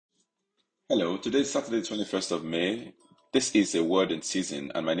Hello, today is Saturday, 21st of May. This is a word in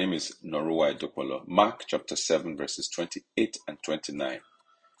season, and my name is Norua Edopolo. Mark chapter 7, verses 28 and 29.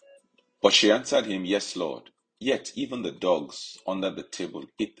 But she answered him, Yes, Lord. Yet even the dogs under the table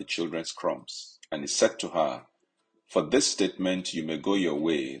eat the children's crumbs. And he said to her, For this statement you may go your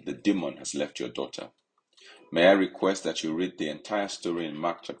way, the demon has left your daughter. May I request that you read the entire story in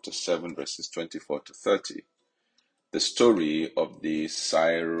Mark chapter 7, verses 24 to 30. The story of the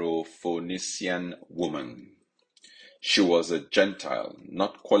Syrophoenician woman. She was a Gentile,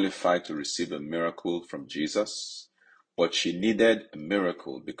 not qualified to receive a miracle from Jesus, but she needed a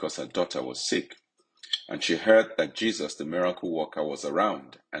miracle because her daughter was sick. And she heard that Jesus, the miracle worker, was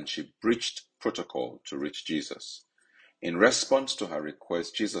around, and she breached protocol to reach Jesus. In response to her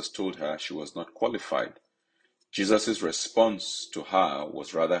request, Jesus told her she was not qualified. Jesus' response to her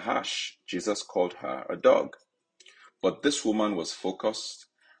was rather harsh. Jesus called her a dog. But this woman was focused,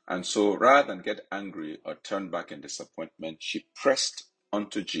 and so rather than get angry or turn back in disappointment, she pressed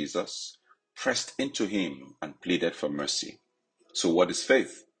onto Jesus, pressed into him, and pleaded for mercy. So what is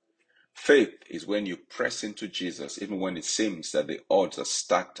faith? Faith is when you press into Jesus, even when it seems that the odds are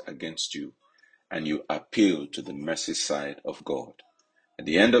stacked against you, and you appeal to the mercy side of God. At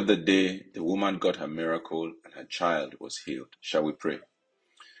the end of the day, the woman got her miracle and her child was healed. Shall we pray?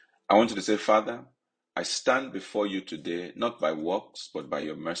 I want you to say, Father, I stand before you today, not by works, but by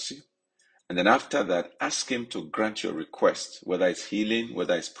your mercy. And then after that, ask him to grant your request, whether it's healing,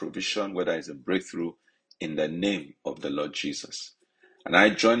 whether it's provision, whether it's a breakthrough, in the name of the Lord Jesus. And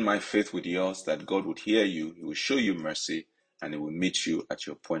I join my faith with yours that God would hear you, he will show you mercy, and he will meet you at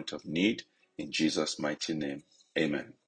your point of need. In Jesus' mighty name, amen.